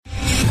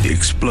The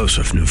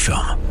explosive new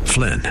film,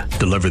 Flynn,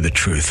 deliver the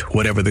truth,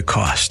 whatever the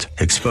cost,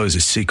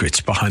 exposes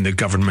secrets behind the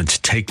government's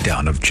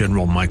takedown of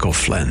General Michael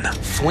Flynn.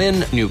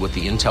 Flynn knew what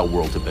the intel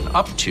world had been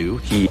up to.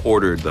 He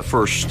ordered the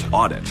first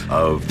audit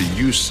of the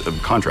use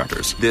of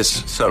contractors.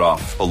 This set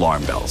off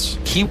alarm bells.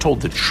 He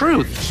told the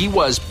truth. He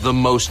was the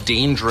most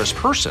dangerous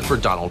person for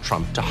Donald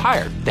Trump to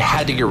hire. They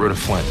had to get rid of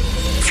Flynn.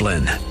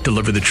 Flynn,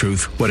 deliver the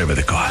truth, whatever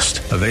the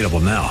cost. Available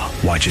now.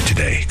 Watch it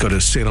today. Go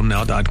to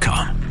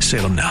salemnow.com.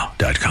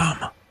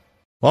 salemnow.com.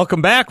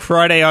 Welcome back.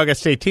 Friday,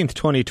 August 18th,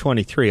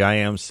 2023. I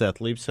am Seth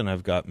Leibson.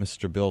 I've got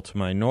Mr. Bill to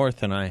my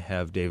north, and I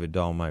have David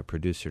Dahl, my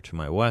producer, to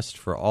my west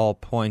for all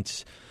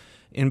points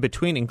in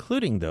between,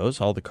 including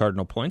those, all the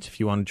cardinal points. If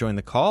you want to join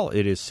the call,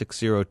 it is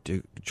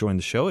 602. Join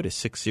the show. It is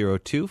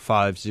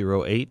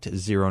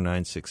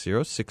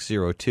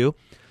 602-508-0960,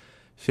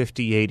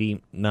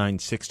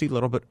 602-5080-960. A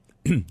little bit,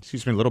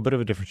 excuse me, a little bit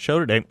of a different show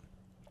today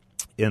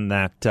in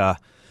that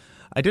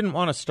I didn't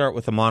want to start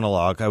with a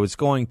monologue. I was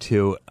going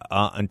to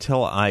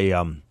until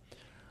I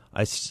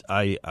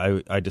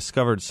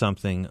discovered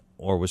something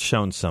or was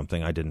shown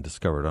something. I didn't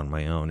discover it on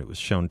my own. It was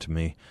shown to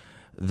me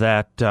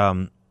that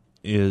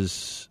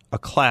is a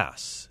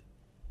class.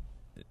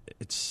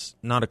 It's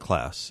not a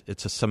class.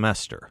 It's a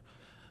semester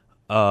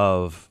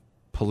of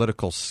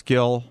political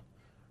skill,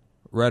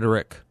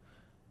 rhetoric,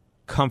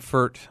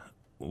 comfort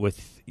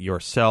with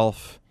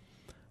yourself,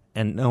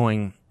 and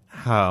knowing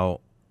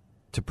how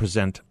to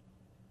present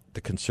the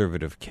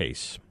conservative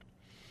case.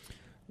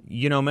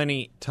 You know,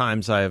 many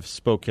times I have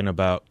spoken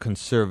about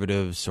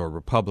conservatives or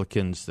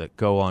Republicans that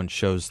go on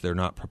shows they're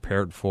not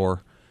prepared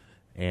for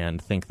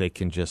and think they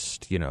can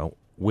just,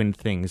 win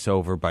things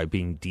over by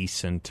being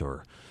decent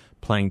or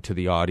playing to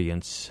the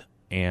audience,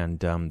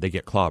 and they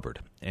get clobbered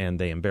and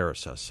they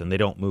embarrass us and they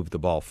don't move the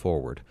ball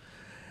forward.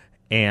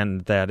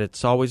 And that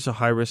it's always a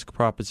high-risk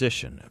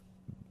proposition.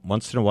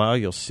 Once in a while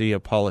you'll see a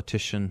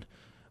politician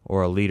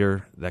or a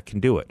leader that can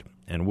do it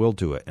and will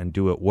do it and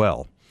do it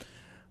well.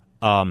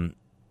 Vivek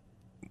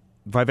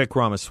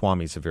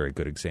Ramaswamy is a very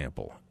good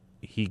example.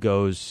 He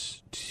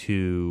goes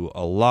to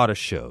a lot of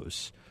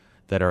shows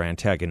that are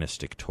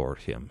antagonistic toward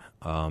him,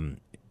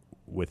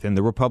 within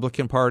the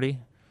Republican Party,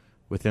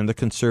 within the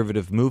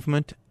conservative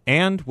movement,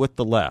 and with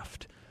the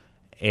left.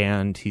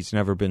 And he's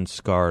never been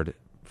scarred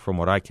from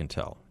what I can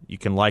tell. You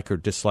can like or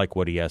dislike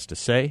what he has to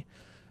say,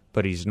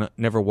 but he's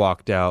never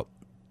walked out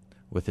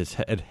with his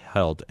head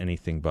held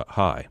anything but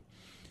high.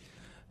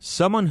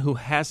 Someone who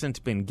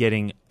hasn't been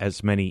getting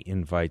as many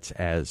invites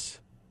as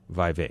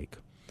Vivek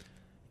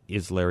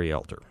is Larry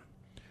Elder.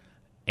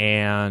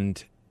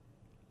 And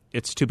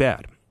it's too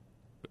bad.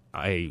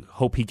 I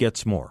hope he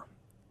gets more.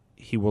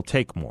 He will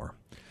take more.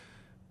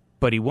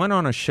 But he went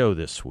on a show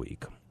this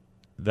week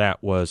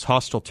that was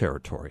hostile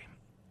territory,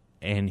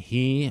 and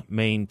he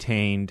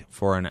maintained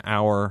for an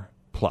hour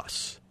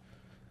plus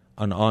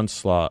an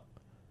onslaught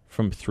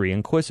from three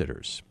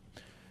inquisitors.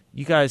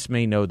 You guys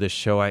may know this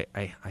show. I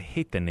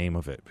hate the name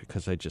of it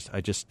because I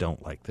just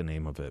don't like the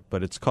name of it.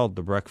 But it's called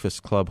The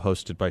Breakfast Club,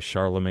 hosted by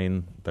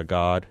Charlemagne the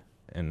God,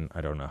 and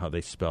I don't know how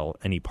they spell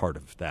any part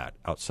of that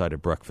outside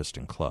of breakfast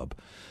and club.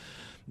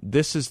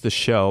 This is the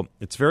show.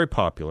 It's very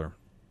popular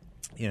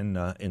in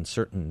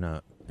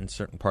certain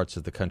parts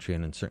of the country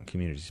and in certain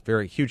communities.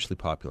 Very hugely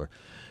popular.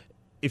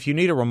 If you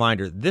need a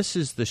reminder, this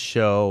is the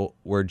show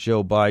where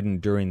Joe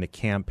Biden, during the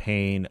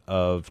campaign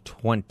of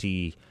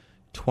 2020,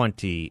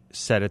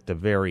 said at the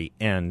very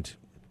end,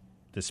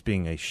 this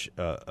being a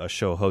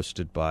show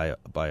hosted by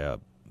a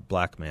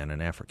black man,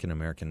 an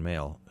African-American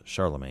male,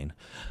 Charlemagne,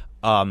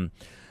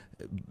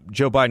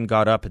 Joe Biden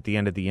got up at the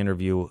end of the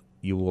interview,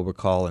 you will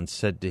recall, and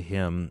said to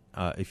him,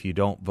 if you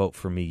don't vote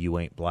for me, you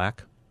ain't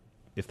black.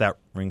 If that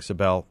rings a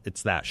bell,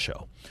 it's that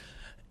show.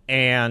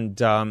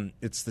 And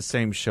it's the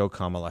same show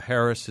Kamala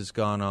Harris has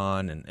gone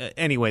on. And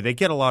anyway, they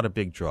get a lot of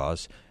big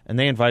draws, and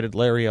they invited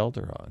Larry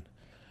Elder on.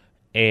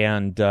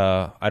 And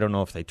I don't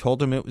know if they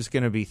told him it was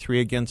going to be 3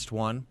 against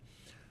 1,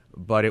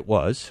 but it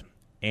was.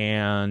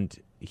 And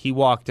he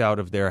walked out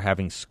of there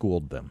having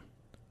schooled them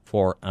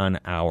for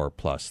an hour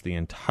plus, the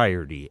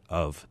entirety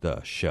of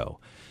the show.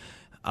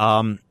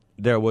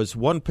 There was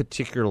one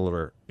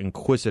particular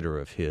inquisitor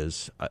of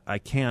his. I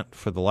can't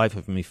for the life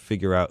of me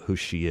figure out who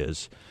she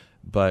is,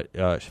 but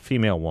a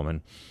female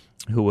woman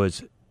who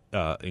was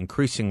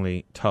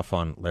increasingly tough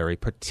on Larry,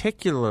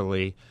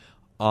 particularly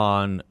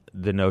on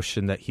the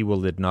notion that he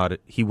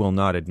will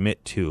not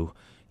admit to,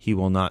 he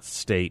will not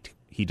state,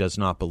 he does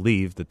not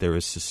believe that there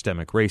is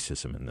systemic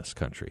racism in this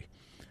country.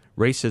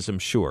 Racism,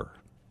 sure,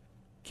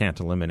 can't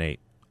eliminate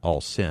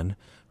all sin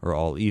or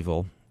all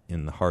evil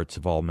in the hearts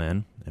of all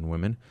men and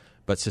women,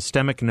 but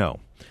systemic, no.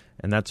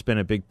 And that's been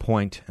a big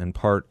point and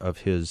part of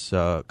his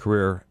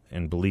career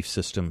and belief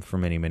system for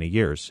many, many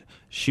years.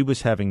 She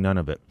was having none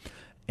of it.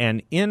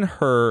 And in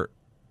her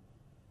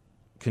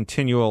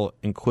continual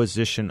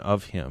inquisition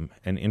of him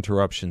and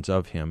interruptions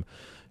of him,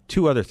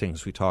 2 other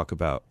things we talk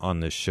about on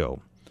this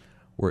show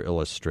were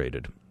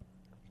illustrated.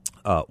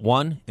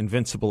 One,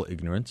 invincible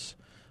ignorance,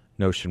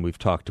 notion we've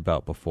talked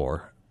about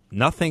before.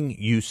 Nothing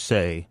you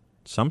say,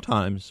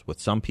 sometimes with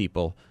some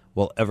people,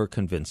 will ever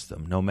convince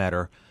them, no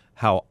matter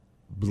how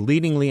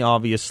bleedingly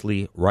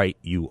obviously right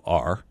you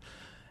are.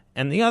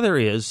 And the other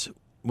is,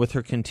 with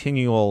her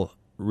continual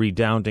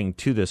redounding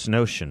to this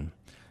notion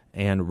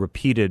and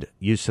repeated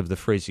use of the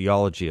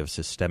phraseology of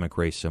systemic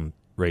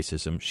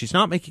racism, she's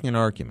not making an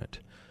argument.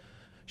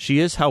 She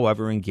is,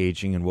 however,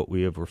 engaging in what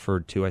we have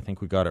referred to, I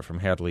think we got it from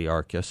Hadley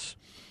Arcus,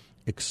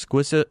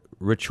 exquisite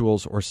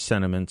rituals or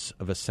sentiments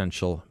of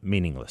essential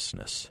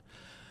meaninglessness.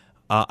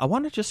 I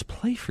want to just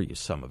play for you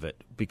some of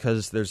it,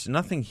 because there's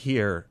nothing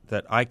here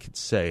that I could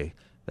say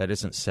that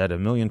isn't said a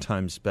million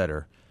times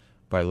better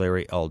by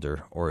Larry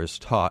Elder, or is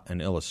taught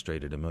and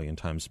illustrated a million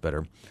times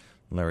better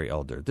than Larry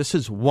Elder. This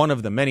is one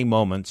of the many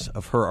moments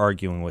of her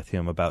arguing with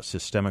him about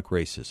systemic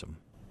racism.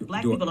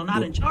 Black people are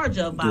not in charge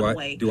of, by the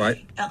way,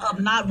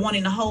 of not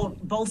wanting to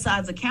hold both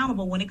sides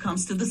accountable when it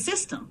comes to the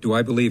system. Do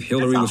I believe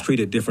Hillary was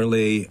treated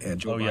differently? And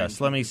Joe Biden?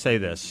 Yes. Let me say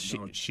this.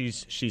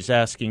 She's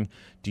asking,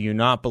 do you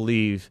not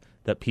believe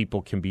that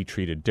people can be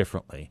treated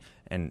differently?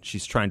 And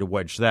she's trying to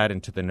wedge that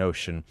into the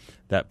notion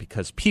that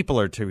because people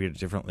are treated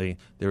differently,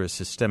 there is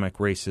systemic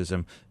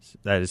racism,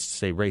 that is to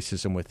say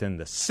racism within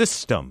the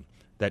system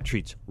that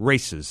treats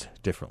races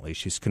differently.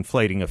 She's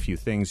conflating a few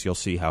things. You'll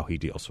see how he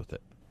deals with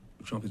it.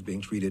 Trump is being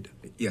treated?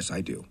 Yes,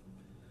 I do.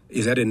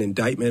 Is that an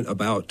indictment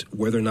about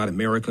whether or not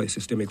America is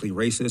systemically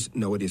racist?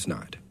 No, it is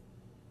not.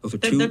 Those are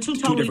they're two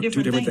totally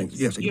different things.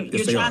 Yes, you're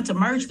trying to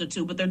merge the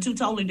two, but they're two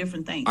totally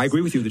different things. I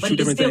agree with you. They're two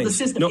different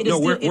things.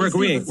 We're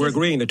agreeing. We're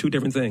agreeing. They're two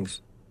different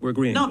things. We're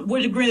agreeing. No,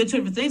 we're agreeing that two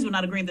different things. We're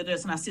not agreeing that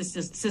there's not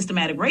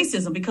systematic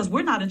racism, because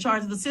we're not in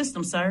charge of the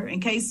system, sir. In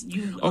case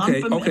you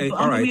unfamiliar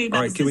about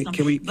the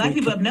system. Black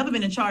people have never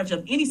been in charge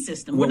of any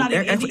system. Well, we're not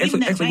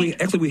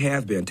actually, we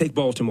have been. Take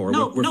Baltimore.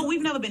 No,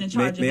 we've never been in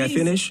charge of any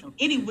system. May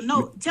I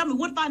finish? Tell me,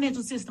 what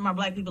financial system are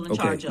black people in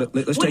charge of?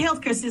 What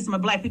healthcare system are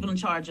black people in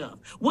charge of?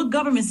 What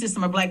government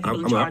system are black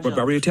people in charge of? I'm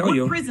about ready to tell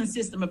you. What prison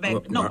system are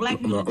black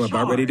people in charge? I'm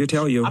about ready to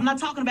tell you. I'm not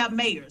talking about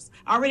mayors.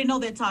 I already know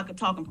that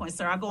talking point,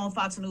 sir. I go on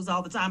Fox News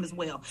all the time as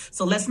well.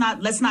 So let's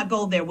not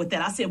go there with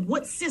that. I said,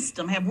 what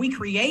system have we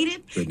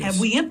created?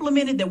 Have we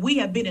implemented that we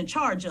have been in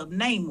charge of?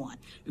 Name one.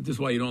 Is this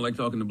why you don't like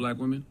talking to black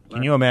women?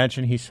 Can you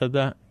imagine he said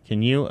that?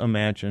 Can you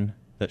imagine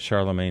that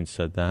Charlamagne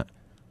said that?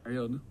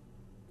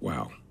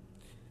 Wow.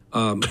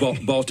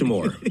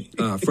 Baltimore.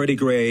 Freddie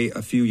Gray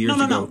a few years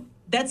ago. No.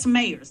 That's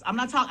mayors. I'm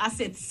not talking. I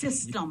said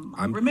system.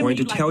 I'm going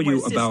to tell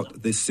you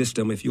about this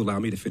system if you allow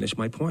me to finish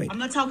my point. I'm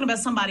not talking about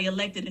somebody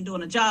elected and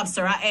doing a job,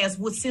 sir. I asked,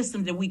 what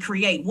system did we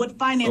create? What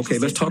financial system?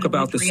 Okay, let's talk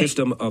about the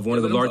system of one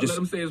of the largest.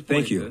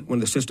 Thank you. One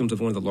of the systems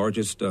of one of the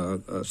largest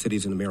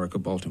cities in America,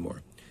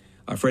 Baltimore.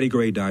 Freddie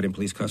Gray died in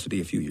police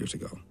custody a few years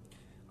ago.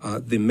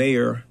 The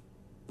mayor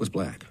was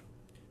black.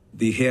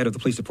 The head of the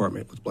police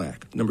department was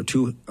black. Number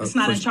two. It's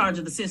not in charge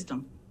of the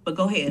system, but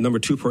go ahead. Number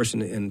two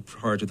person in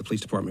charge of the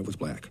police department was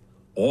black.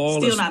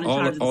 All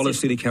of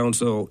city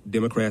council,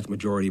 Democrats,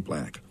 majority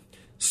black.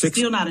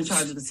 Still not in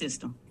charge of the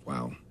system.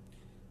 Wow.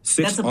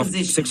 That's a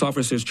position. 6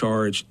 officers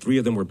charged, 3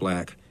 of them were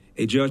black.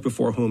 A judge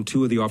before whom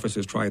 2 of the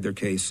officers tried their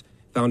case,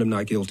 found him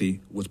not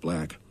guilty, was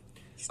black.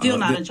 Still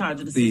not in charge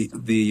of the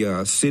system.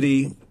 The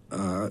city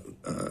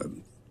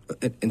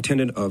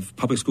intendant of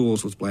public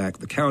schools was black.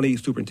 The county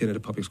superintendent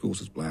of public schools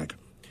was black.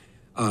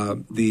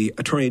 The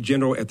attorney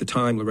general at the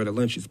time, Loretta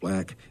Lynch, is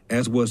black,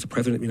 as was the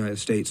president of the United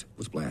States,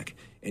 was black.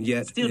 And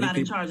yet, still not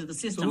in charge of the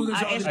system.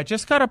 I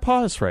just got to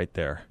pause right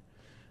there.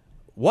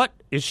 What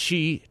is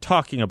she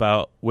talking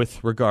about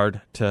with regard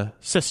to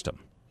system?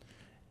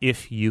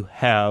 If you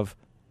have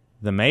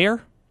the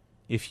mayor,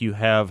 if you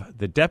have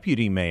the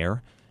deputy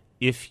mayor,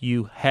 if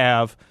you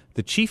have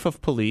the chief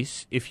of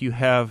police, if you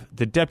have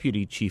the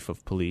deputy chief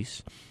of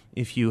police,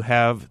 if you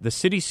have the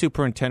city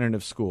superintendent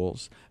of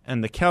schools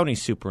and the county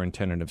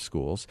superintendent of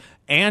schools,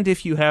 and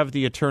if you have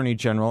the attorney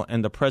general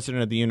and the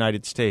president of the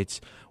United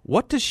States,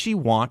 what does she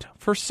want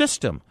for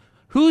system?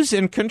 Who's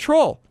in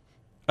control?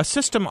 A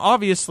system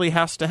obviously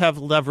has to have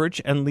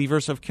leverage and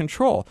levers of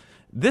control.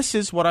 This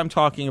is what I'm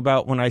talking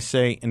about when I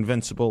say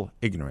invincible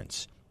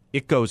ignorance.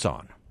 It goes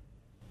on.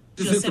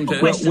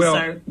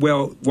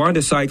 Well,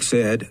 Wanda Sykes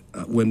said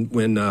when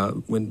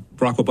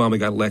Barack Obama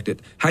got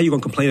elected, how are you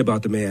going to complain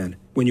about the man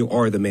when you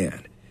are the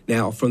man?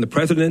 Now, from the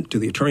president to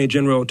the attorney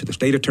general to the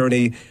state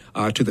attorney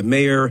to the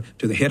mayor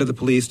to the head of the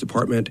police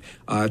department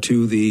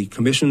to the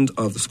commissions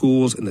of the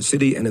schools in the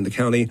city and in the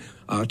county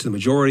to the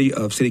majority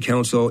of city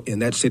council in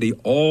that city,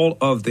 all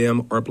of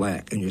them are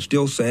black. And you're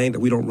still saying that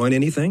we don't run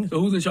anything?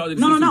 So who's in charge of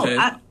the system?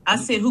 No. I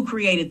said who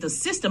created the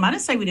system. I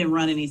didn't say we didn't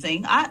run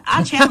anything.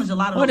 I challenged a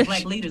lot of those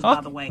black leaders,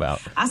 by the way.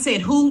 About? I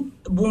said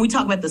when we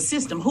talk about the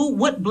system,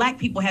 what black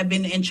people have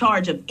been in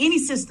charge of any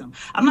system.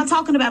 I'm not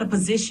talking about a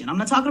position. I'm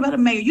not talking about a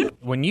mayor.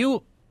 When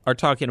you are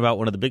talking about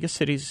one of the biggest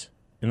cities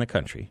in the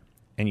country,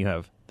 and you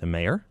have the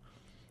mayor,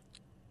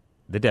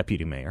 the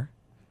deputy mayor,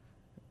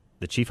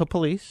 the chief of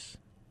police,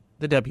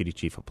 the deputy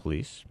chief of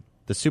police,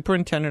 the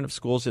superintendent of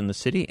schools in the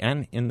city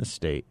and in the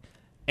state,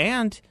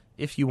 and,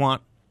 if you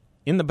want,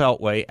 in the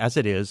Beltway, as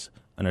it is,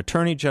 an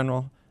attorney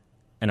general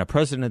and a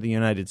president of the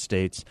United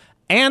States,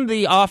 and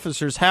the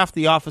officers, half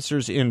the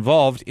officers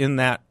involved in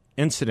that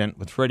incident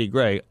with Freddie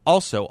Gray,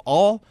 also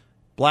all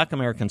black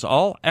Americans,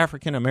 all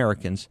African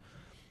Americans,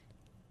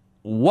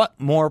 what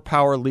more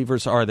power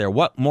levers are there?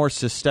 What more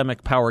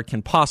systemic power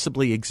can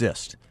possibly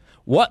exist?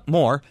 What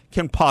more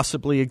can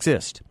possibly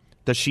exist?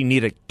 Does she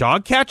need a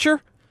dog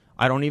catcher?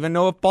 I don't even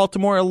know if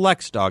Baltimore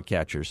elects dog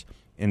catchers.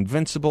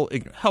 Invincible.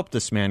 Help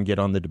this man get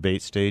on the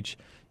debate stage.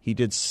 He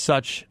did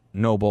such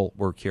noble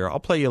work here. I'll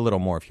play you a little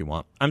more if you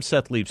want. I'm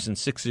Seth Leibson,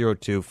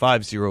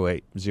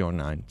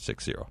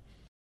 602-508-0960.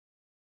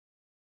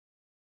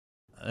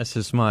 This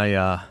is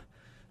my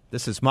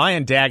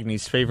and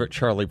Dagny's favorite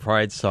Charlie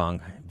Pride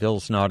song.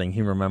 Bill's nodding.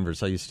 He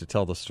remembers. I used to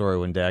tell the story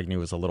when Dagny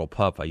was a little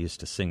pup. I used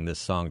to sing this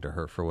song to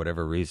her for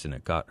whatever reason.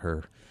 It got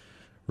her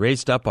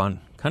raised up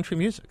on country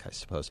music, I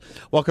suppose.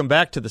 Welcome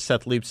back to the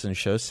Seth Leibson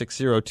Show,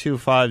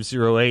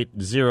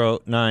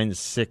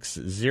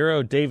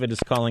 602-508-0960. David is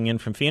calling in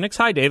from Phoenix.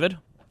 Hi, David.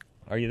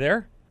 Are you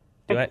there?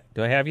 Do I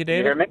have you,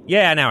 David? Can you hear me?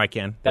 Yeah, now I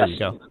can. There you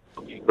go.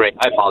 Okay, great.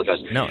 I apologize.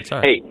 No, it's all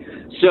right. Hey,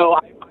 so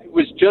I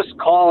was just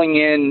calling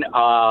in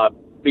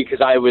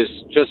because I was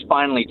just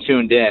finally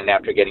tuned in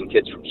after getting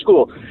kids from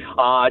school.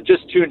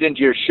 Just tuned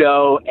into your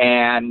show,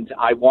 and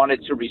I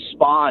wanted to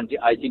respond.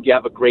 I think you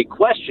have a great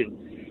question.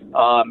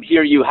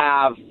 Here you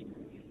have,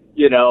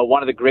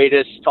 one of the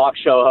greatest talk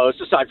show hosts,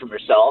 aside from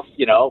yourself,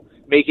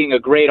 making a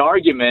great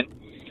argument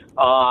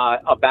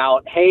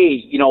about,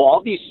 hey,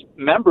 all these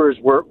members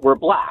were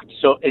black.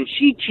 So, and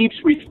she keeps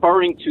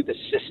referring to the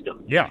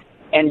system. Yeah.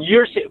 And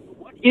you're saying,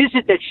 what is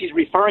it that she's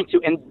referring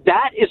to? And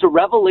that is a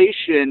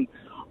revelation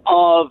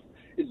of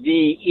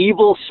the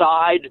evil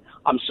side,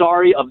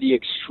 of the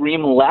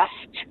extreme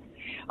left,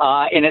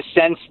 in a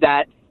sense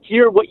that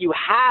here what you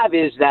have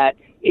is that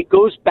it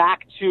goes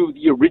back to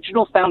the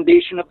original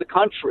foundation of the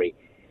country.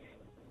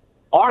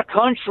 Our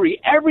country,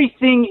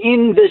 everything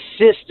in the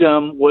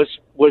system was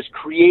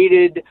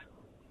created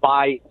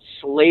by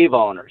slave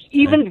owners.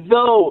 Even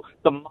though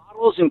the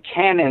models and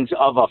canons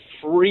of a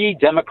free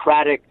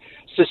democratic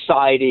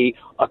society,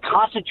 a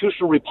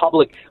constitutional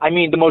republic,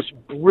 the most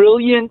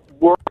brilliant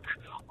work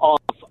of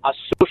a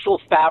social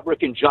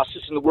fabric and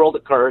justice in the world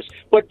occurs,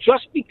 but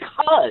just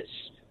because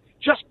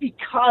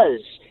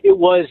it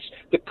was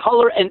the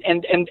color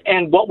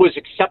and what was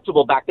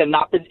acceptable back then,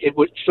 not that it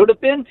should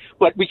have been,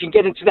 but we can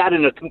get into that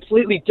in a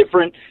completely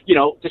different,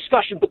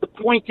 discussion. But the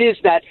point is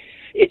that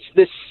it's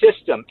the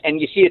system, and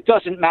you see, it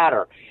doesn't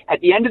matter. At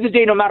the end of the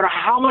day, no matter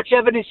how much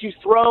evidence you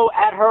throw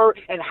at her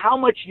and how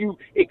much you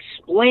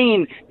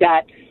explain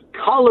that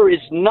color is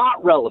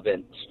not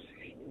relevant,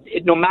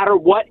 no matter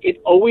what,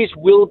 it always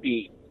will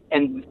be.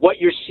 And what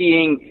you're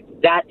seeing,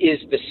 that is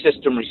the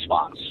system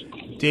response.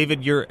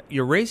 David, you're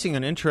raising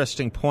an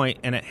interesting point,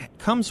 and it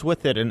comes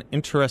with it an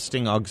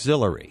interesting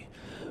auxiliary,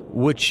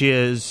 which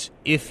is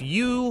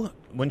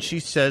when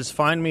she says,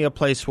 find me a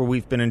place where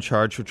we've been in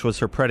charge, which was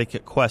her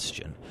predicate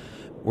question,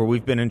 where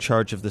we've been in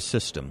charge of the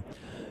system.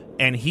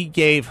 And he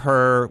gave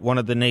her one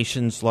of the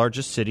nation's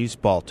largest cities,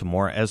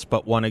 Baltimore, as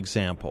but one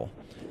example.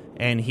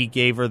 And he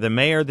gave her the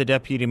mayor, the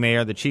deputy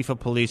mayor, the chief of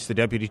police, the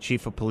deputy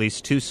chief of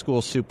police, 2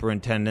 school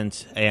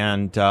superintendents,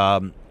 and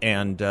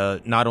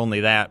not only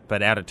that,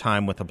 but at a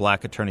time with a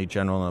black attorney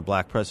general and a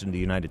black president of the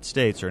United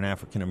States, or an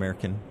African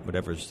American,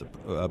 whatever's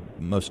the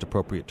most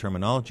appropriate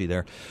terminology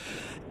there.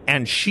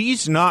 And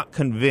she's not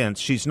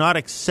convinced, she's not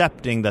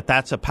accepting that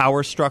that's a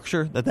power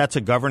structure, that that's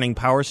a governing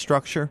power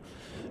structure.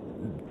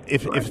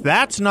 If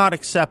that's not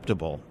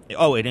acceptable,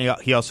 and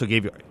he also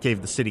gave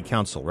the city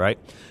council, right?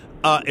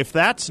 If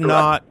that's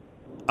not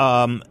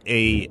a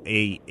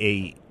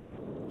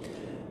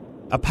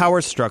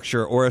power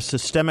structure or a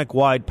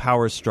systemic-wide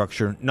power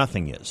structure,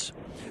 nothing is.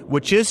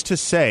 Which is to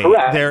say,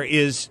 correct. There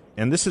is,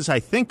 and this is, I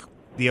think,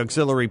 the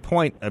auxiliary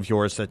point of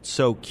yours that's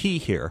so key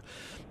here,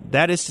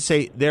 that is to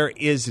say, there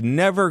is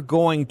never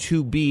going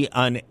to be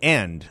an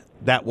end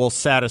that will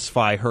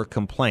satisfy her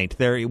complaint.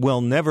 There will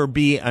never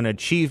be an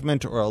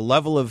achievement or a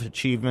level of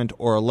achievement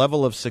or a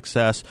level of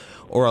success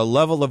or a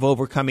level of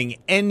overcoming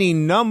any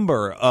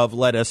number of,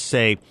 let us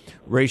say,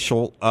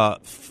 racial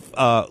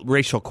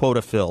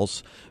quota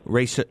fills,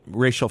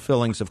 racial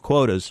fillings of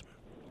quotas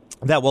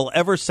that will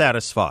ever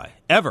satisfy,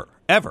 ever,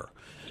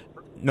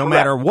 no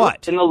matter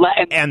what.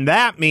 And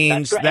that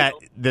means that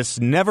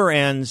this never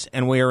ends,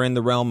 and we are in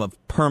the realm of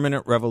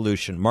permanent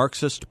revolution,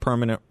 Marxist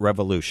permanent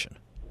revolution.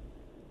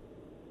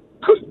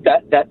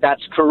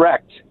 That's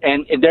correct.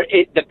 And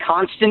the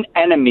constant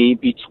enemy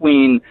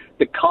between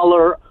the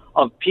color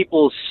of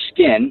people's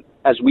skin,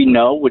 as we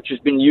know, which has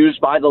been used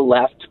by the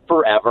left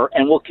forever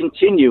and will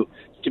continue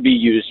to be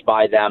used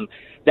by them,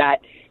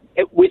 that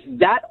with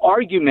that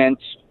argument,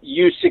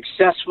 you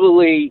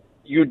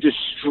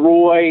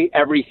destroy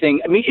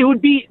everything. It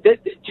would be,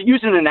 to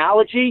use an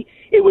analogy,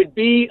 it would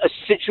be a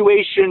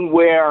situation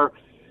where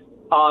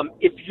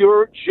if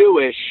you're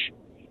Jewish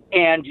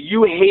and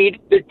you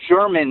hate the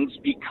Germans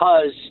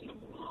because,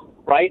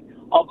 right,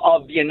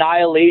 of the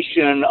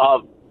annihilation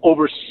of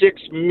over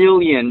 6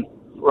 million,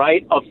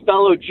 right, of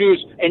fellow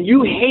Jews, and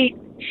you hate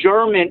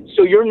German,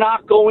 so you're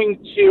not going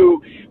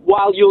to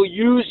while you'll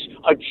use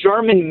a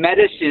German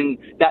medicine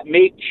that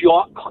may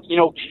cure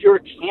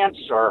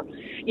cancer,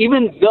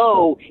 even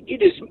though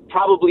it is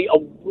probably a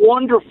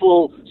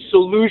wonderful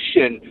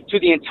solution to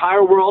the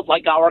entire world,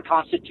 like our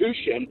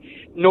Constitution,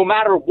 no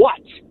matter what,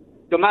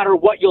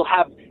 you'll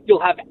have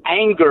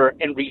anger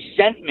and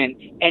resentment,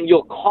 and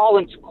you'll call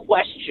into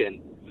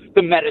question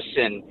the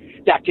medicine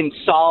that can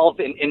solve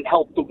and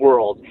help the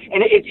world.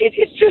 And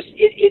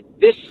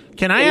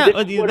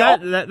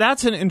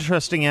that's an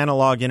interesting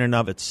analog in and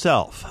of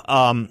itself,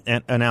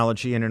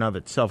 analogy in and of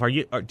itself.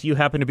 Do you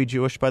happen to be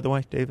Jewish, by the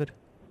way, David?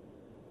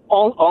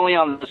 Only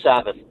on the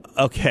Sabbath.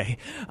 Okay.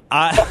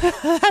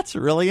 That's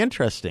really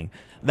interesting.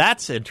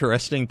 That's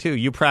interesting, too.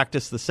 You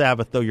practice the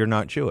Sabbath, though you're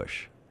not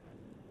Jewish,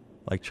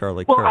 like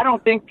Charlie Kirk. Well, I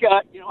don't think,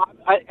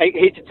 I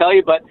hate to tell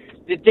you, but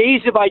the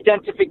days of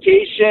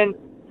identification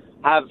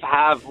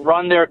have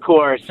run their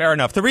course. Fair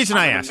enough. The reason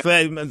I asked,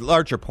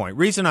 larger point,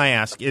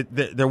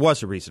 there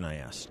was a reason I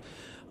asked.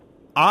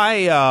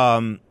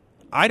 I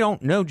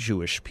don't know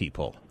Jewish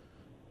people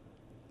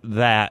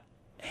that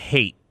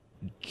hate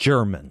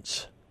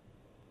Germans.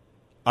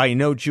 I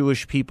know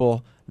Jewish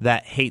people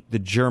that hate the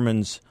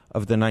Germans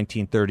of the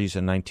 1930s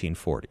and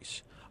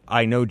 1940s.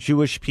 I know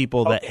Jewish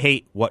people that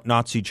hate what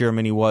Nazi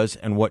Germany was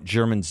and what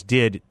Germans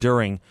did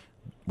during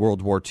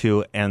World War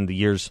II and the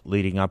years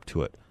leading up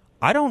to it.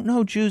 I don't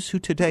know Jews who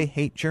today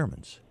hate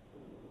Germans.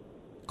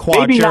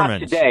 Maybe not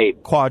today.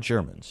 Qua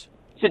Germans.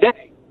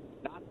 Today.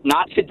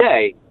 Not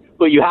today.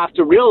 But you have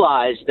to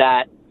realize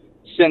that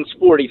since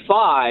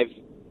 1945,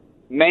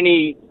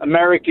 many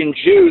American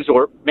Jews,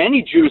 or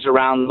many Jews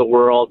around the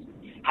world,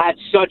 had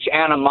such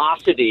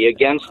animosity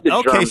against the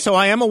Germans. Okay, so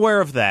I am aware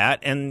of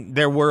that, and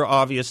there were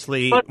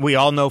obviously, we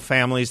all know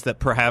families that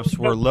perhaps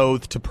were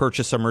loath to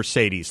purchase a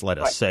Mercedes, let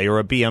us say, or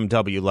a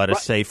BMW, let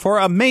us say,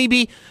 for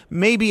maybe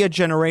a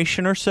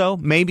generation or so,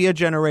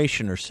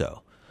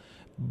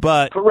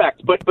 But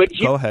correct, but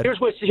go ahead. Here's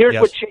what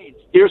changed.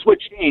 Here's what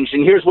changed,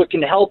 and here's what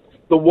can help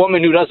the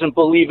woman who doesn't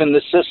believe in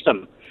the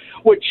system.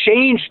 What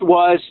changed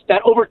was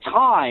that over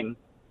time,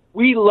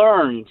 we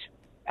learned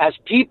as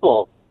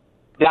people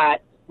that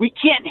we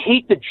can't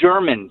hate the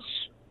Germans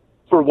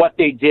for what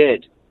they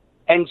did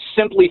and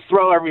simply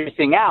throw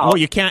everything out. Well,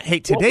 you can't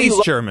hate today's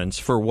Germans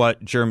for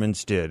what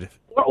Germans did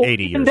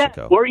 80 years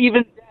ago. Or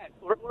even that,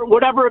 or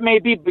whatever it may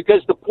be,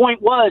 because the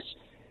point was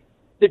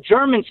the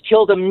Germans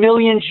killed 1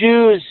 million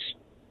Jews,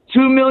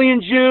 2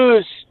 million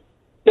Jews.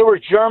 There were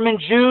German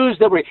Jews.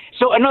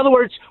 So, in other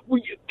words,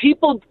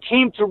 people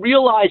came to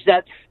realize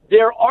that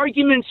their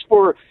arguments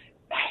for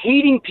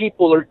hating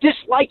people or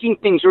disliking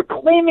things or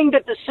claiming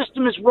that the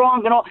system is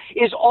wrong and all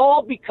is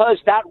all because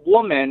that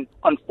woman,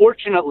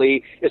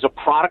 unfortunately, is a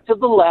product of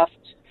the left,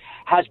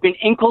 has been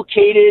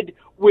inculcated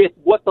with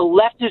what the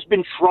left has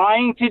been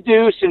trying to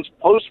do since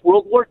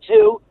post-World War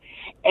II.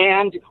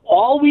 And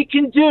all we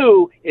can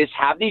do is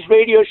have these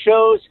radio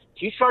shows,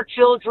 teach our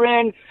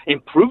children,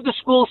 improve the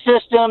school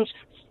systems,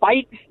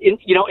 fight in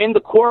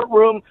the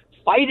courtroom,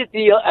 fight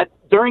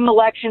during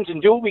elections,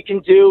 and do what we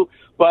can do.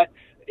 But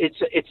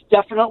it's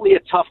definitely a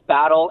tough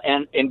battle,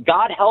 and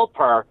God help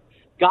her.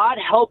 God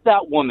help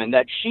that woman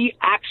that she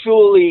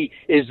actually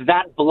is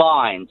that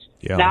blind.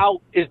 Yeah.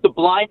 Now, is the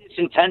blindness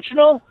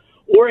intentional,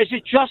 or is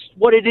it just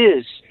what it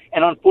is?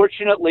 And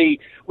unfortunately,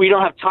 we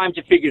don't have time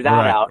to figure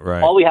that out.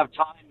 Right. All we have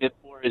time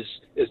for is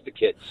the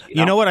kids.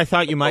 You know what I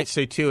thought you might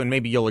say, too, and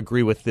maybe you'll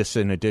agree with this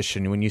in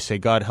addition, when you say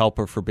God help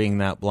her for being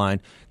that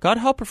blind, God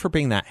help her for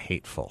being that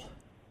hateful.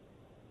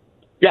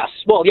 Yes.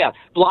 Well, yeah.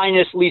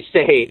 Blindness leads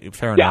to hate.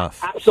 Fair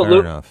enough.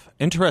 Absolutely. Fair enough.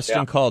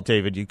 Interesting call,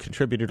 David. You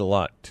contributed a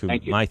lot to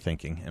my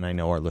thinking, and I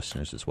know our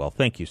listeners as well.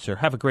 Thank you, sir.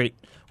 Have a great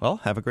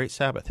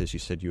Sabbath, as you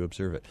said you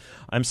observe it.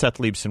 I'm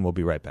Seth Leibson. We'll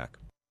be right back.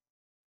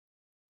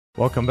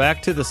 Welcome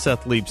back to the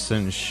Seth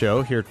Leibson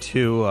Show. Here,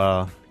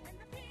 too,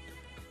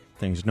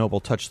 things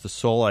noble touch the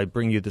soul. I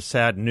bring you the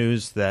sad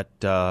news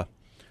that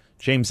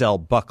James L.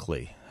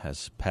 Buckley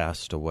has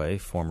passed away,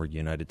 former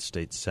United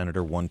States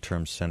Senator,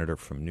 one-term senator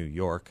from New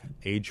York,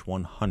 age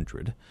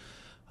 100.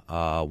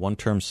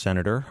 One-term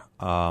senator,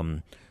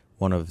 one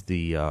of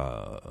the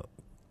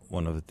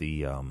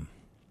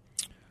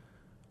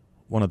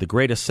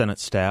greatest Senate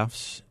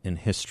staffs in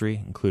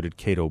history, included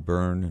Cato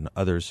Byrne and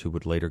others who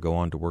would later go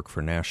on to work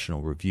for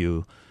National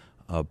Review.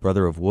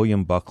 Brother of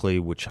William Buckley,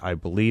 which I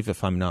believe,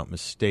 if I'm not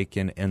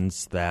mistaken,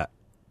 ends that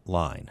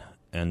line.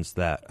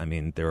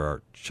 There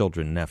are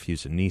children,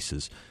 nephews, and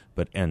nieces,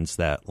 but ends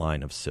that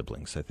line of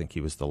siblings. I think he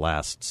was the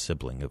last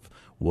sibling of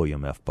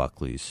William F.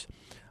 Buckley's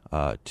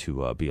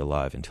to be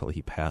alive until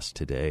he passed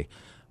today.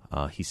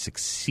 He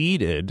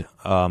succeeded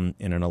in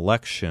an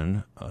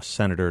election a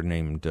senator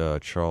named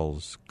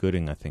Charles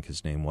Gooding, I think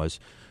his name was,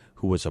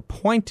 who was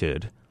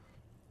appointed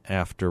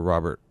after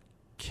Robert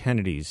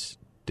Kennedy's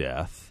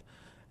death,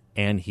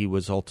 and he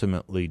was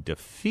ultimately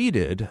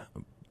defeated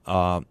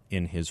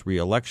in his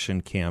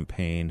re-election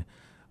campaign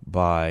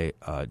by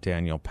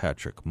Daniel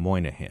Patrick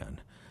Moynihan,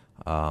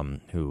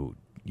 who,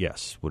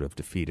 yes, would have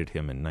defeated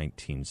him in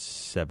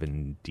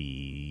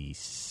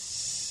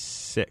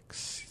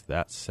 1976.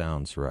 That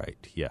sounds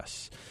right,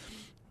 yes.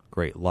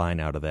 great line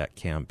out of that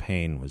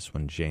campaign was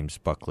when James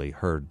Buckley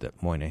heard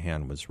that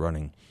Moynihan was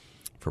running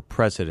for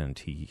president.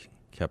 He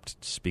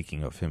kept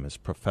speaking of him as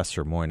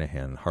Professor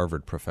Moynihan,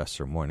 Harvard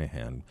Professor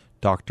Moynihan,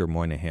 Dr.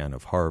 Moynihan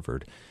of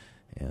Harvard.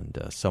 And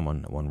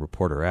one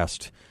reporter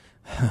asked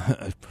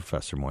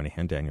Professor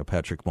Moynihan, Daniel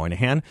Patrick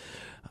Moynihan,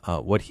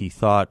 what he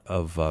thought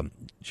of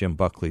Jim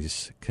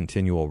Buckley's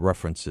continual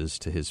references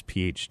to his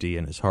Ph.D.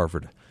 and his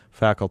Harvard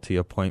faculty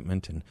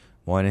appointment. And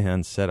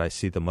Moynihan said, "I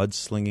see the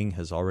mudslinging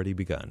has already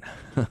begun."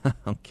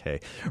 Okay.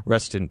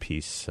 Rest in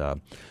peace,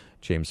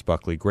 James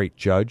Buckley, great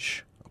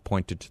judge,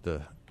 appointed to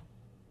the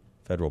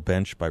federal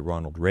bench by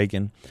Ronald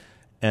Reagan,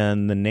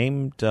 and the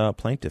named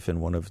plaintiff in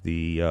one of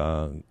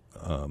the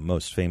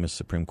most famous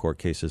Supreme Court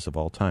cases of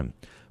all time,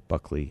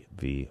 Buckley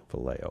v.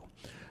 Vallejo.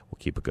 We'll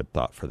keep a good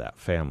thought for that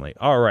family.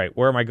 All right,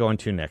 where am I going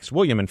to next?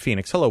 William in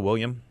Phoenix. Hello,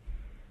 William.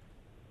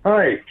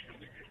 Hi.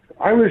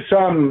 I was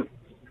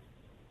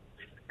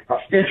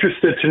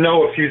interested to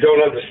know if you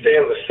don't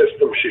understand the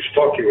system she's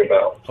talking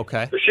about.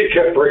 Okay. She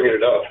kept bringing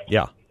it up.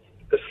 Yeah.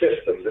 The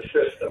system.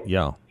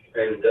 Yeah.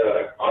 And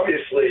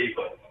obviously,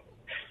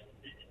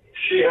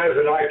 she has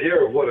an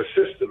idea of what a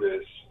system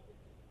is.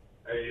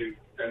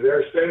 And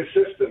there's been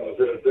systems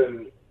that have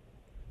been,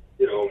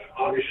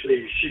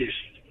 obviously she's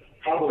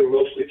probably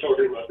mostly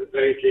talking about the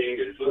banking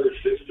and other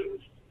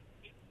systems.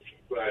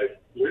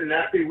 But wouldn't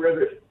that be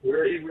where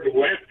he would have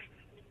went?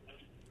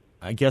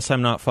 I guess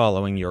I'm not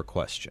following your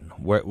question.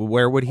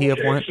 Where would he have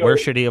went? So, where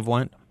should he have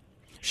went?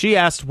 She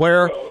asked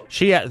where.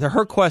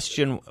 Her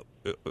question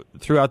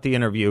throughout the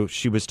interview,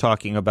 she was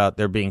talking about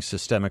there being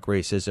systemic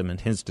racism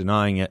and his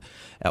denying it.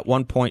 At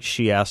one point,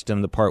 she asked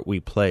him, the part we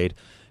played,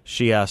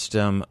 she asked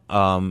him,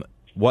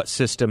 what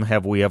system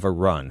have we ever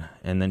run?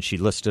 And then she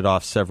listed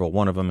off several,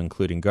 one of them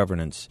including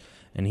governance.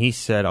 And he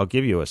said, I'll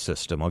give you a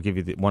system. I'll give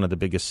you one of the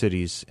biggest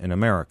cities in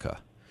America.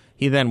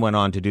 He then went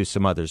on to do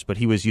some others, but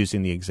he was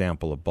using the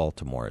example of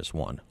Baltimore as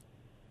one.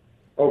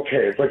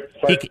 Okay, but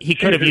he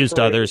could have used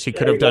others. He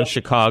could have done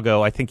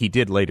Chicago. I think he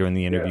did later in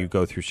the interview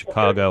go through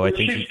Chicago.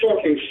 Okay. She's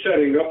talking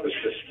setting up a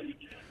system.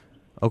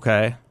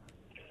 Okay.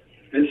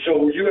 And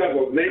so you have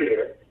a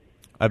mayor.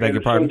 I beg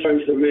your pardon?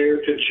 Sometimes the mayor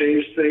can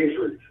change things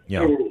or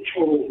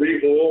total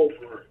revolt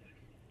or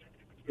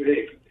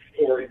it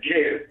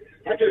can't.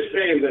 I'm just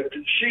saying that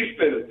she's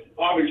been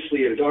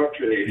obviously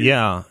indoctrinated.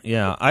 Yeah.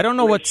 I don't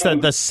know what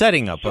the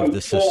setting up of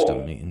the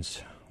system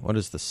means. What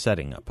does the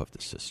setting up of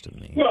the system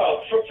mean?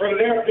 Well, from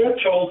there, they're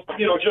told,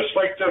 just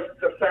like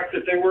the fact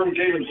that they weren't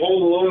giving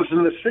home loans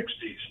in the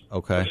 60s.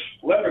 Okay.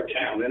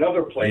 Levittown and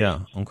other places.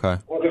 Yeah, okay.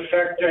 Or the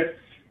fact that,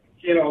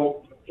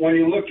 when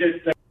you look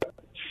at the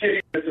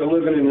city that they're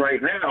living in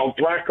right now,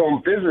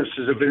 black-owned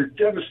businesses have been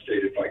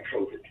devastated by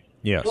COVID.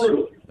 Yes.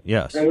 Brutally.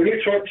 Yes. And when you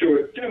talk to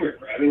a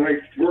Democrat, and I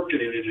work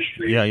in an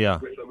industry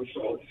with them,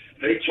 so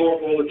they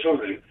talk all the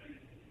time,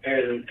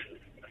 and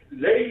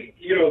they're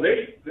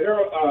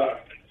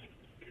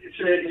it's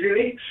a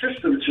unique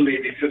system to me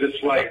because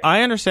it's like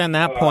I understand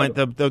that point.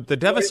 The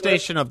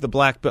devastation of the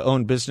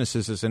black-owned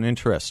businesses is an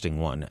interesting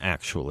one,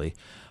 actually.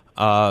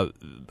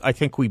 I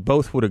think we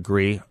both would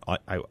agree,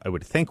 I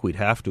would think we'd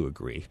have to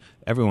agree,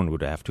 everyone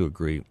would have to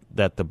agree,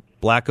 that the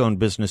black-owned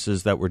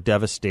businesses that were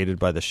devastated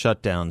by the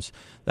shutdowns,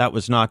 that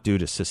was not due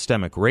to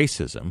systemic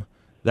racism.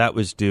 That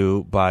was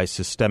due by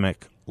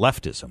systemic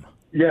leftism.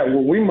 Yeah,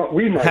 well, we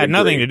might had agree.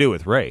 nothing to do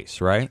with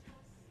race, right?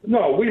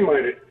 No, we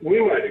might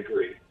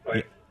agree.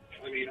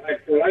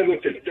 When I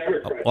looked at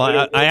Democrats,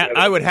 well,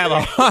 I would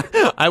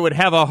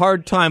have a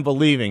hard time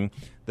believing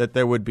that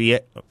there would be.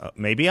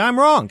 Maybe I'm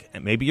wrong.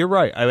 Maybe you're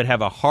right. I would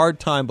have a hard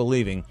time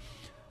believing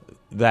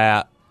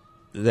that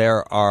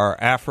there are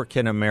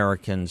African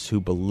Americans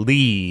who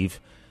believe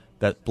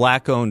that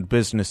black-owned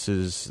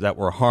businesses that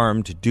were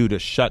harmed due to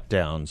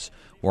shutdowns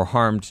were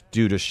harmed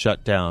due to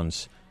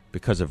shutdowns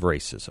because of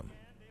racism.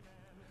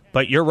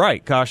 But you're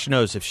right. Gosh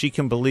knows, if she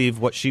can believe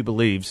what she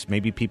believes,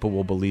 maybe people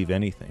will believe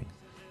anything.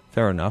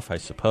 Fair enough, I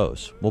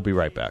suppose. We'll be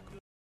right back.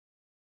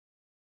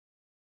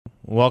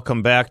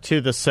 Welcome back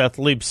to the Seth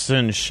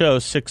Leibsohn Show,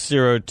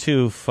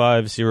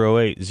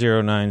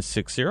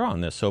 602-508-0960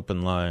 on this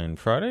Open Line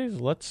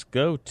Fridays. Let's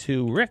go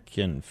to Rick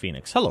in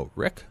Phoenix. Hello,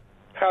 Rick.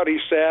 Howdy,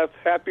 Seth.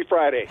 Happy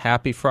Friday.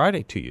 Happy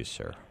Friday to you,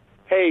 sir.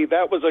 Hey,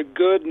 that was a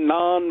good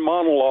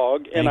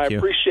non-monologue, and I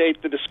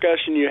appreciate the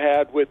discussion you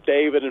had with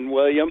David and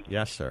William.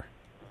 Yes, sir.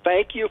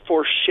 Thank you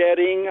for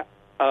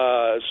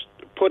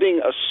putting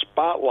a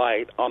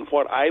spotlight on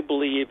what I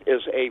believe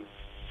is a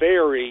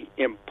very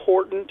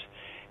important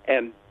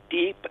and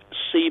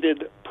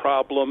deep-seated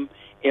problem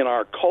in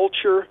our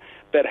culture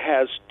that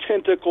has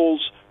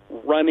tentacles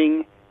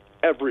running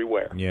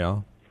everywhere.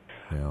 Yeah.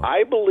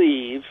 I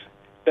believe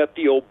that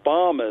the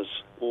Obamas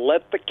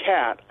let the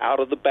cat out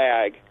of the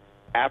bag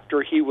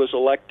after he was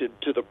elected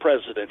to the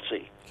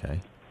presidency. Okay.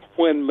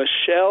 When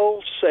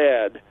Michelle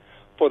said,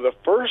 for the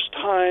first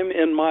time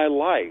in my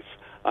life,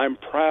 I'm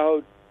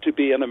proud to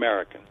be an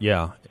American.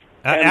 Yeah.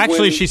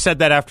 Actually, she said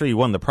that after he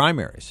won the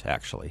primaries,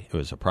 actually. It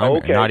was a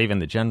primary, not even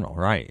the general.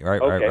 Right.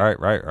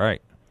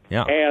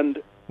 Yeah. And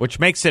which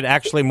makes it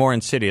actually more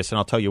insidious, and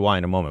I'll tell you why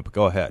in a moment, but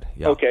go ahead.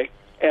 Yeah. Okay.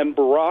 and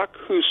Barack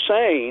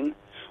Hussein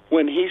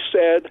when he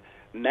said,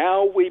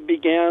 "Now we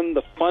began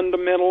the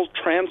fundamental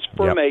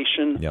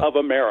transformation of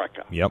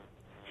America." Yep.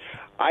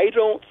 I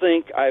don't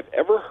think I've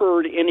ever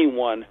heard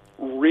anyone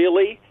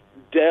really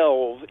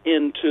delve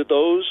into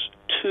those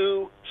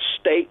two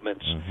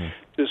statements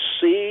to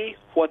see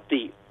what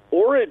the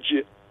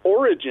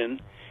origin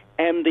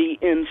and the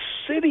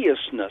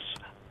insidiousness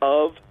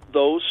of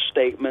those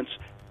statements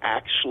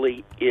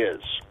actually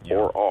is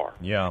or are.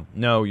 Yeah,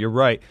 no, you're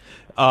right.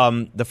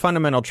 The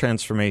fundamental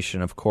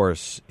transformation, of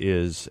course,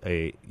 is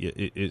a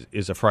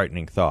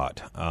frightening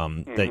thought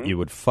that you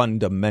would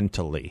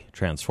fundamentally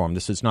transform.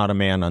 This is not a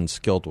man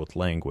unskilled with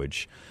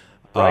language.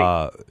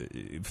 Right.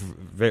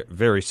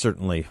 Very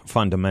certainly,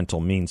 fundamental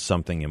means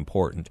something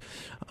important.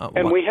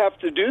 And we have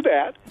to do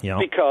that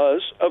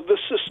because of the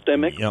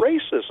systemic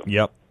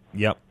racism.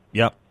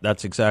 Yep.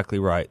 That's exactly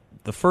right.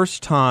 The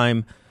first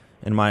time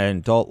in my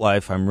adult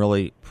life I'm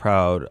really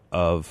proud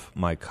of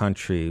my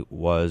country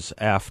was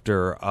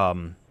after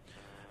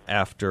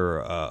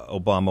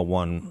Obama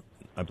won,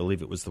 I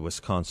believe it was the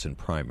Wisconsin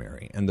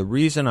primary. And the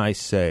reason I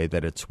say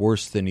that it's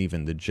worse than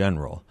even the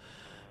general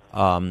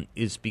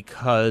is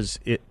because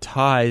it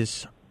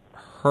ties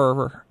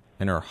her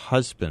and her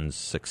husband's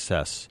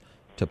success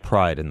to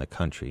pride in the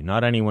country,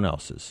 not anyone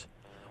else's.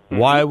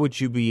 Why would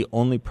you be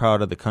only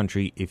proud of the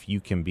country if you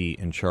can be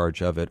in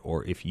charge of it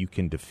or if you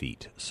can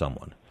defeat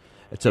someone?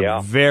 It's a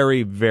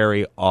very,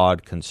 very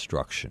odd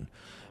construction.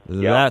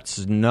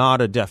 That's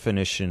not a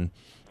definition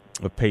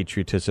of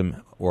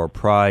patriotism or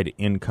pride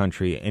in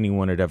country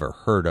anyone had ever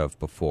heard of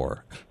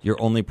before.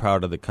 You're only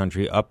proud of the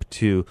country up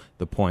to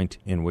the point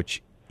in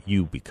which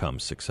you become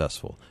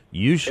successful.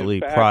 Usually,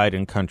 pride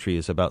in country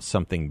is about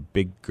something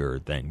bigger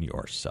than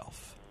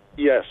yourself.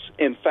 Yes.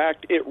 In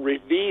fact, it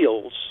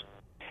reveals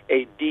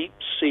a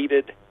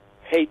deep-seated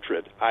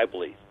hatred, I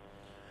believe.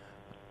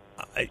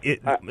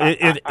 It's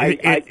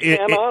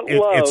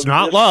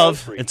not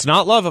love. It's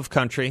not love of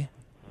country.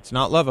 It's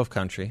not love of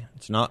country.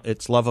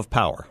 It's love of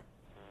power.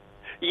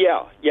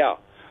 Yeah.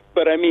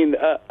 But I mean,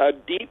 a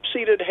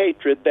deep-seated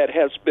hatred that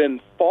has been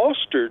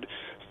fostered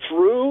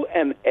through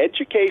an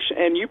education,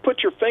 and you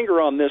put your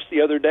finger on this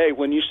the other day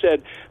when you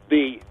said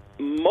the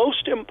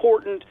most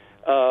important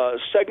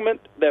segment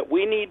that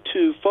we need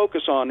to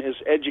focus on is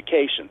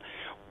education.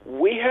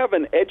 We have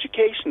an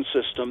education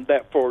system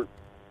that for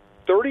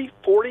 30,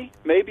 40,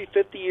 maybe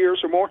 50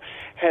 years or more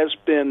has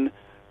been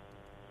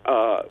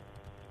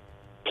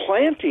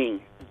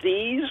planting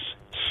these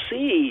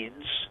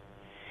seeds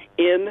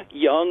in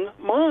young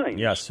minds.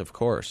 Yes, of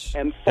course.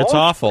 And it's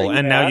awful.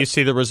 And now you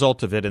see the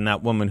result of it in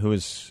that woman who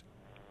is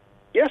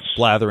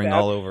blathering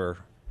all over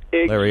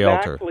Larry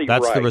Elder.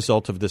 That's the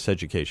result of this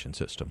education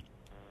system.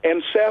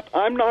 And Seth,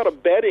 I'm not a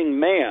betting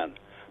man,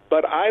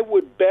 but I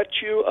would bet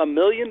you $1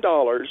 million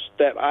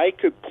that I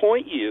could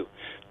point you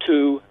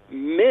to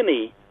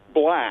many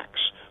blacks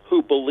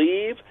who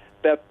believe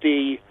that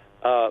the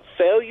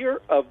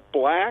failure of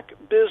black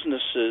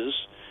businesses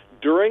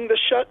during the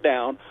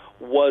shutdown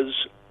was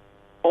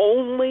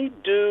only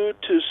due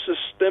to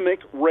systemic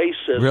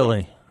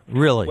racism.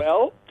 Really?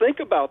 Well, think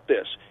about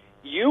this.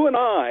 You and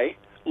I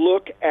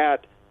look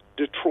at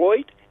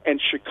Detroit and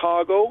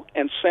Chicago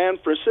and San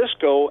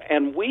Francisco,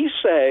 and we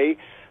say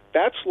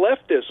that's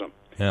leftism.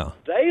 Yeah.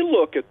 They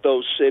look at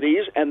those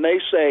cities and they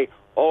say,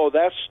 oh,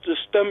 that's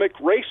systemic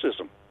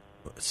racism.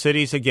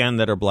 Cities, again,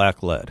 that are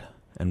black-led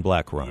and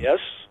black-run. Yes,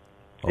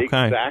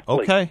 okay.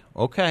 Exactly.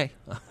 Okay.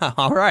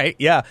 All right,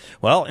 yeah.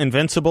 Well,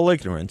 invincible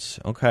ignorance.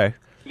 Okay.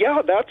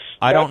 Yeah, that's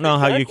I don't know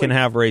how you can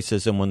have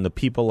racism when the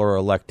people are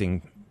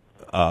electing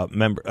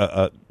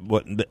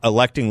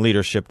electing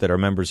leadership that are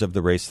members of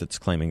the race that's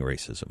claiming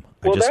racism.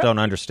 I just don't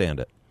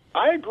understand it.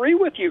 I agree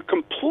with you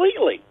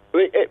completely.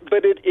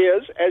 But it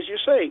is, as you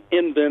say,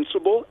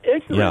 invincible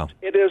ignorance.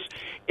 Yeah.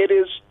 It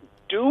is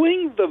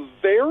doing the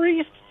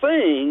very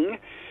thing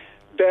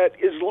that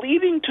is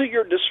leading to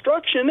your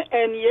destruction,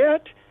 and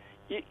yet,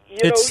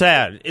 it's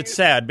sad. It's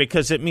sad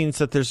because it means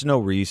that there's no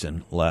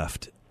reason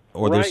left,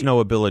 or there's no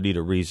ability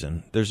to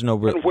reason. There's no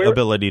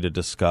ability to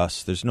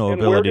discuss. There's no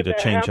ability to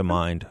change a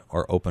mind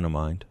or open a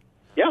mind.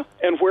 Yeah,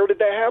 and where did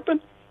that happen?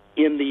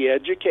 In the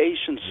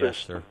education system. Yes,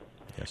 sir.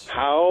 Yes, sir.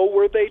 How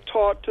were they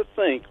taught to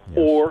think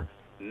or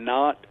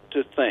not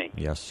to think?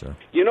 Yes, sir.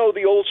 You know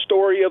the old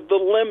story of the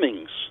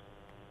lemmings,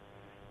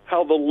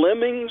 how the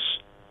lemmings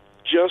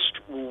just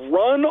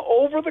run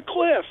over the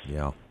cliff.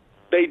 Yeah.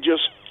 They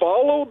just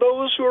follow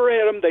those who are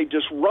ahead of them. They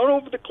just run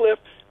over the cliff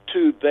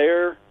to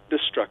their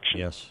destruction.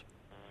 Yes.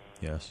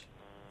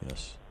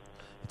 It's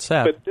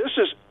sad. But this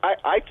is,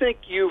 I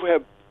think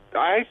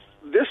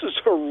this is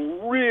a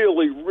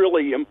really,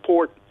 really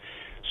important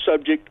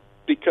subject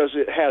because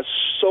it has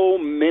so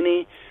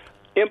many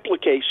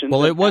implications.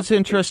 Well, it was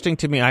interesting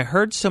to me. I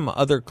heard some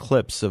other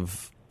clips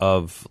of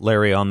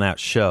Larry on that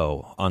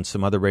show, on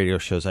some other radio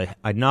shows.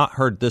 I'd not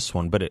heard this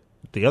one, but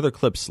the other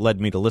clips led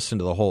me to listen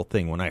to the whole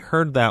thing. When I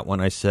heard that one,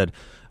 I said,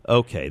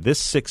 okay, this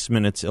 6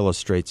 minutes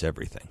illustrates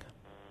everything.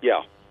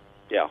 Yeah.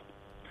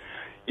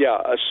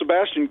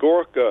 Sebastian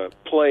Gorka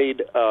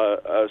played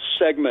a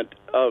segment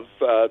of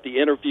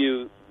the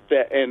interview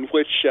in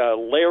which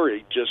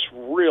Larry just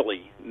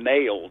really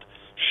nailed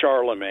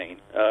Charlemagne,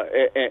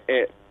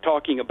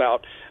 talking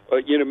about,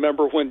 you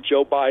remember when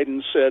Joe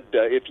Biden said,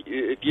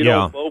 if you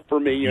don't vote for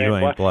me, you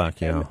ain't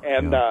black.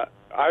 And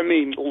I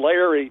mean,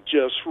 Larry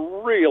just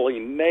really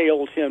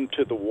nailed him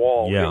to the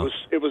wall. Yeah.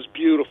 It was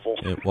beautiful.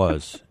 It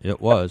was,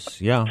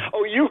 yeah.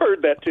 Oh, you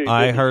heard that too.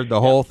 I heard the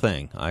whole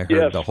thing. I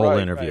heard the whole right,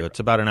 interview. Right. It's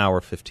about an hour,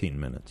 15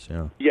 minutes,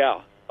 yeah. Yeah.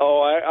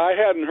 Oh, I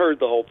hadn't heard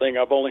the whole thing.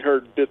 I've only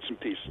heard bits and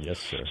pieces. Yes,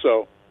 sir.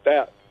 So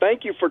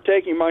thank you for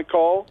taking my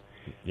call.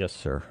 Yes,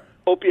 sir.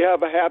 Hope you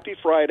have a happy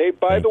Friday.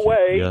 By the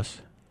way,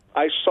 yes,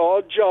 I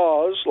saw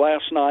Jaws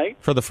last night.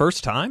 For the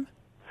first time?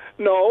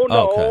 No.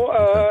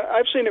 Okay.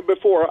 I've seen it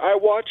before. I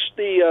watched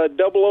the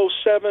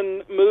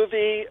 007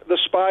 movie, The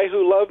Spy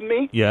Who Loved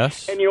Me.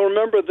 Yes. And you'll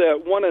remember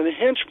that one of the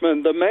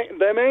henchmen, the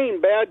main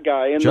bad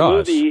guy in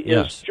Jaws. the movie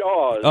Yes. is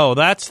Jaws. Oh,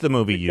 that's the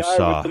movie you guy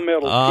saw. with the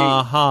metal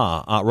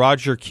Uh-huh.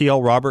 Roger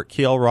Keel, Robert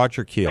Keel,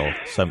 Roger Keel.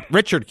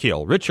 Richard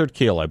Keel,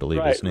 I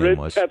believe his name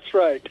was. That's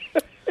right.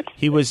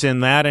 He was in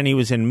that, and he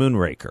was in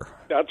Moonraker.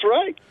 That's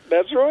right.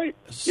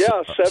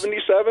 Yeah,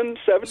 77,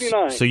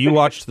 79. So you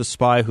watched The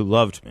Spy Who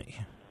Loved Me.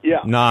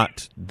 Yeah.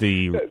 Not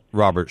the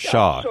Robert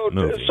Shaw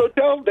movie. So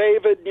tell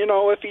David,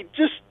 if he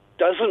just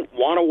doesn't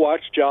want to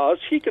watch Jaws,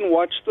 he can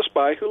watch The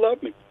Spy Who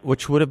Loved Me.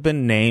 Which would have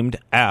been named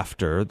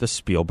after the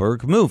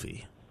Spielberg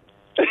movie.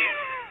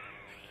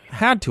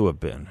 Had to have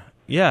been.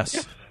 Yes.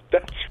 Yeah,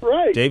 that's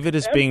right. David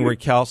is being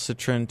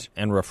recalcitrant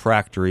and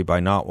refractory by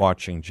not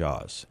watching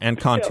Jaws. And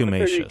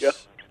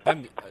contumacious.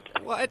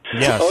 What?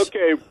 Yes.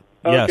 Okay.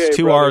 Yes,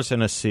 2 brother. R's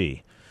and a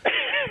C.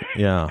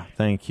 Yeah,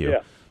 thank you.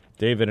 Yeah.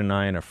 David and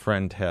I and a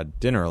friend had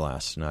dinner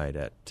last night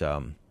at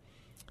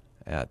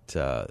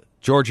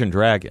George and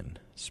Dragon,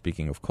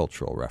 speaking of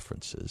cultural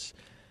references.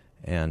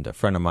 And a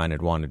friend of mine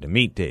had wanted to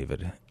meet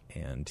David,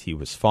 and he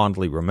was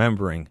fondly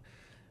remembering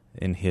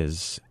in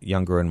his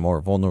younger and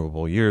more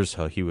vulnerable years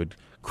how he would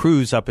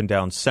cruise up and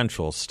down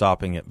Central,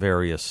 stopping at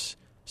various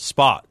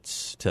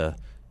spots to,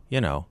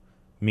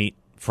 meet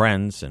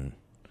friends and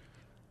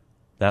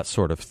that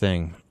sort of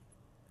thing.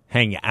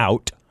 Hang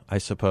out, I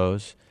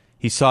suppose.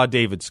 He saw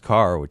David's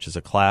car, which is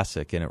a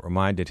classic, and it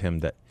reminded him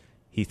that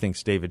he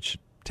thinks David should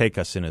take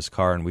us in his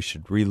car and we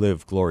should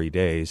relive glory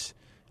days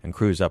and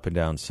cruise up and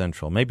down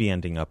Central, maybe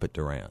ending up at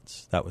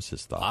Durant's. That was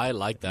his thought. I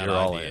like that You're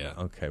all idea.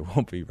 in. Okay,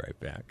 we'll be right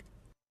back.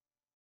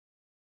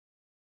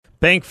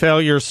 Bank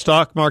failure,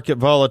 stock market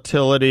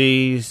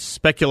volatility,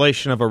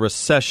 speculation of a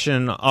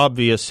recession,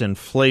 obvious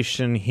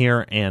inflation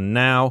here and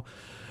now.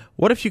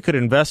 What if you could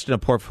invest in a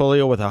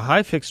portfolio with a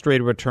high fixed rate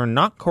of return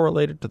not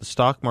correlated to the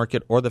stock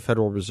market or the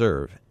Federal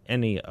Reserve?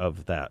 Any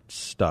of that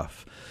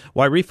stuff.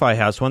 Why Refi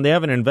has one. They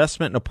have an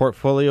investment in a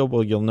portfolio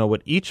where you'll know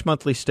what each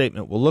monthly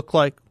statement will look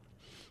like.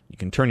 You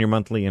can turn your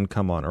monthly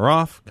income on or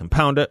off,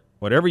 compound it,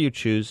 whatever you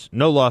choose.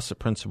 No loss of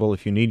principal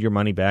if you need your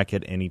money back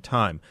at any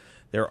time.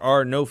 There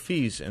are no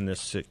fees in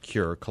this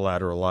secure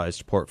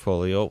collateralized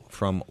portfolio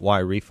from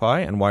Y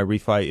Refi, and Y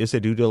Refi is a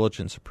due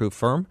diligence approved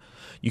firm.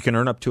 You can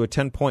earn up to a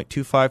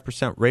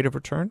 10.25% rate of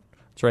return.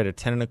 That's right, a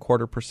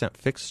 10.25%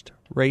 fixed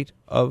rate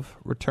of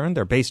return.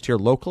 They're based here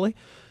locally.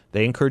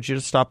 They encourage you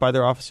to stop by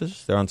their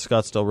offices. They're on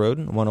Scottsdale Road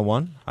in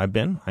 101. I've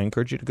been. I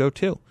encourage you to go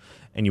too.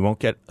 And you won't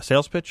get a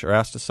sales pitch or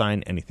asked to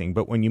sign anything.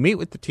 But when you meet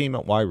with the team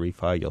at Y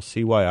Refi, you'll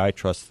see why I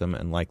trust them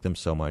and like them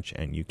so much,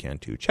 and you can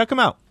too. Check them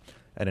out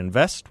at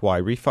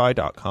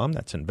investYrefi.com.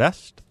 That's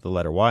invest, the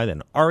letter Y,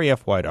 then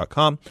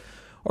REFY.com.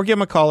 Or give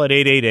them a call at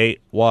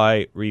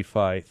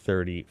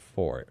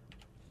 888-YREFI34.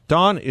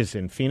 Don is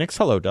in Phoenix.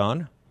 Hello,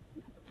 Don.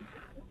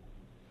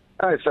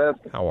 Hi, Seth.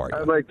 How are you?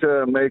 I'd like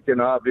to make an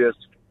obvious...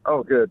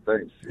 Oh, good,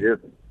 thanks.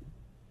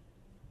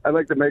 I'd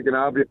like to make an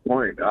obvious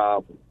point.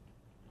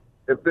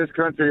 If this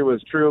country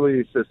was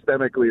truly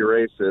systemically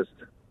racist,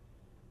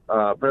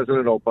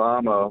 President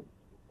Obama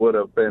would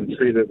have been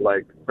treated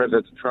like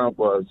President Trump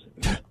was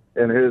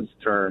in his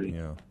term.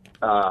 Yeah.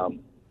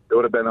 It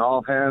would have been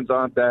all hands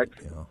on deck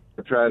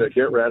to try to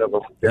get rid of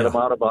him, get him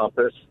out of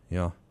office,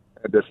 and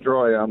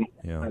destroy him,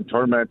 and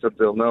torment him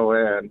till no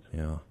end.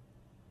 Yeah.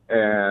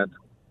 And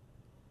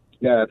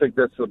I think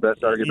that's the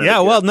best argument.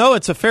 Yeah, well, no,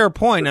 it's a fair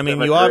point. I mean,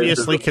 you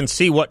obviously can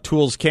see what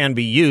tools can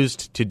be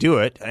used to do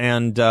it,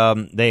 and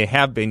they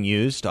have been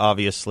used,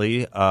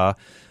 obviously,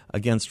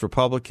 against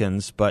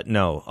Republicans. But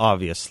no,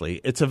 obviously,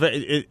 it's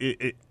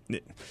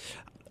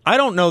I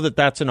don't know that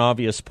that's an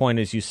obvious point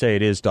as you say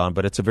it is, Don,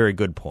 but it's a very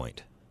good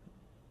point.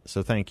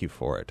 So thank you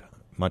for it.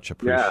 Much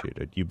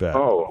appreciated. You bet.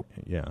 Oh,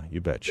 yeah,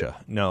 you betcha.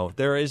 No,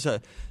 there is a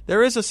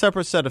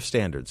separate set of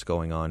standards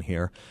going on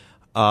here,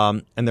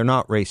 and they're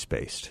not race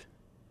based.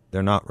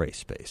 They're not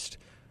race-based.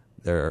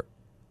 They're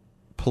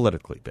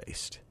politically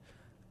based.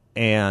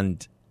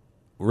 And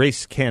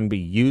race can be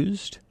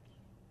used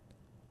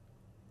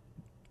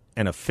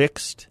and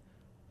affixed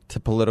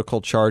to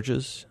political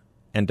charges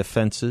and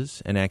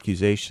defenses and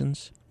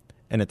accusations,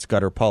 and it's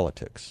gutter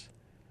politics.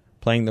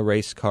 Playing the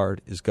race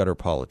card is gutter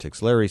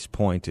politics. Larry's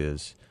point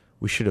is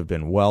we should have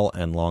been well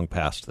and long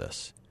past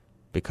this.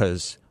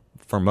 because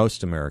for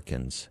most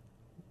Americans,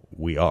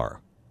 we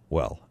are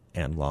well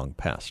and long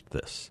past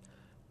this.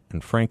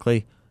 And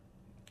frankly,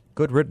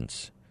 good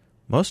riddance.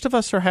 Most of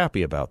us are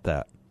happy about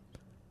that.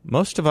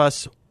 Most of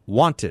us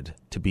wanted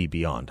to be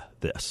beyond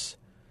this.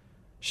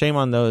 Shame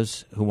on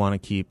those who want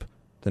to keep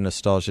the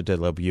nostalgia de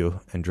l'abus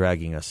and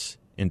dragging us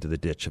into the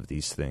ditch of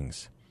these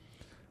things.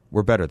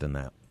 We're better than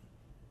that.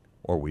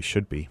 Or we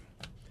should be.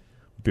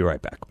 We'll be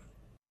right back.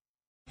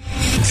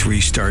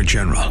 3-star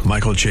General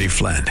Michael J.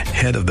 Flynn,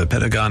 head of the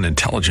Pentagon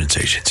Intelligence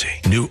Agency,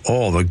 knew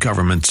all the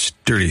government's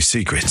dirty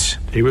secrets.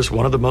 He was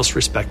one of the most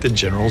respected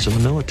generals in the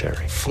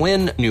military.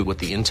 Flynn knew what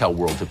the intel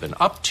world had been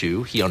up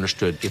to. He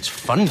understood its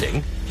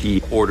funding.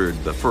 He ordered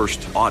the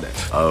first audit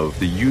of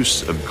the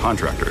use of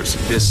contractors.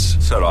 This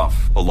set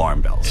off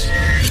alarm bells.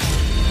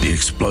 The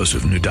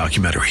explosive new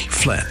documentary,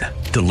 Flynn,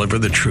 Deliver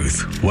the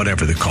Truth,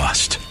 Whatever the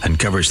Cost,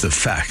 uncovers the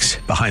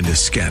facts behind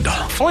this scandal.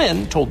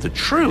 Flynn told the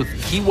truth.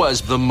 He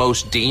was the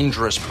most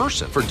dangerous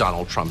person for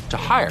Donald Trump to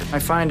hire. I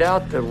find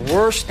out the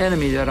worst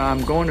enemy that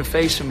I'm going to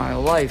face in my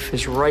life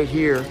is right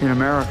here in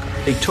America.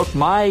 They took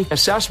my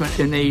assessment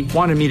and they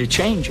wanted me to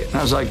change it. And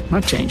I was like, I'm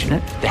not changing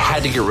it. They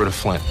had to get rid of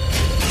Flynn.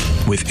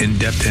 With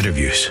in-depth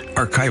interviews,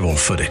 archival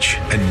footage,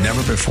 and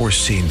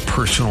never-before-seen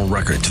personal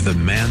records of the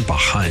man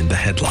behind the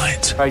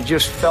headlines. I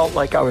just felt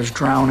like I was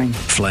drowning.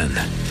 Flynn,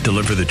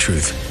 Deliver the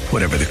Truth,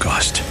 Whatever the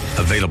Cost.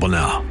 Available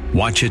now.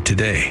 Watch it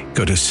today.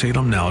 Go to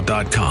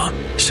salemnow.com.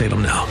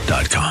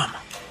 salemnow.com.